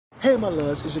Hey my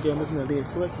loves, it's your girl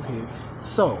MissMelodyXOXO here.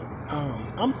 So,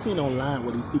 I'm seeing online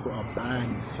where these people are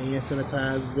buying these hand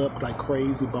sanitizers up like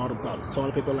crazy, bought about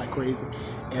toilet paper like crazy,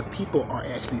 and people are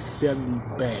actually selling these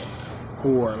back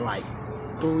for like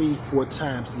 3-4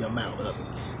 times the amount of it.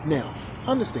 Now,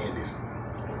 understand this.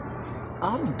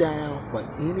 I'm down for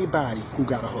anybody who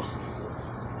got a hustle.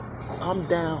 I'm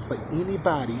down for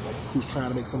anybody who's trying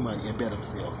to make some money and better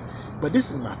themselves. But this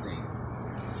is my thing.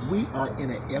 We are in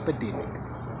an epidemic.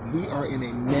 We are in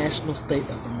a national state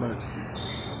of emergency.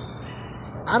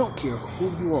 I don't care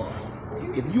who you are.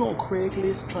 If you're on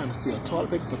Craigslist trying to sell toilet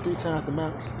paper for 3 times the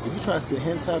amount, if you're trying to sell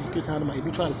hand sanitizer for 3 times the amount, if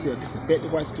you're trying to sell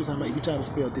disinfectant wipes for 3 times the amount, if you're trying to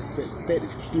sell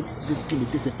disinfectant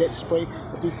spray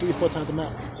for 3 or 4 times the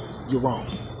amount, you're wrong.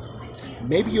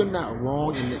 Maybe you're not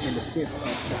wrong in the sense of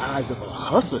the eyes of a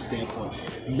hustler standpoint.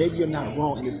 Maybe you're not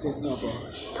wrong in the sense of a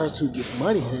person who gets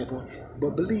money standpoint.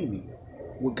 But believe me,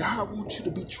 would God want you to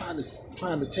be trying to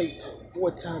take 4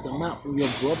 times the amount from your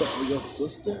brother or your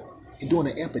sister and doing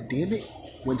an epidemic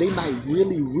when they might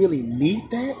really need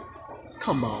that?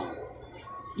 Come on.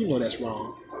 You know that's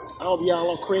wrong. All of y'all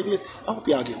on Craigslist, I hope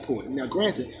y'all get reported. Now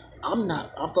granted, I'm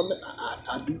from the,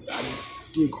 I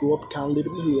did grow up kind of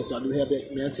living in the hood, so I do have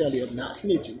that mentality of not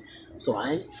snitching. So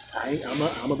I'm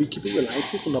gonna be keeping real. I ain't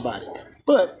snitching nobody.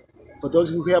 But for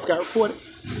those who have got reported,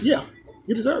 yeah,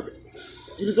 you deserve it.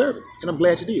 You deserve it. And I'm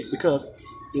glad you did because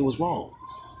it was wrong.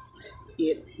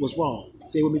 It was wrong.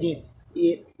 Say it with me again.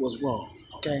 It was wrong.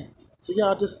 Okay? So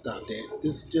y'all just stop that.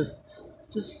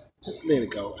 Just let it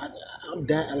go. I'm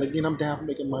down again, I'm down for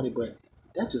making money, but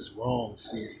that's just wrong,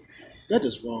 sis. That's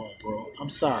just wrong, bro. I'm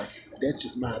sorry. That's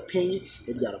just my opinion.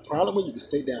 If you got a problem with it, you can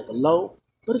stay down below.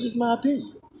 But it's just my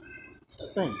opinion.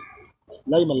 Just saying.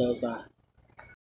 Love you, my loves. Bye.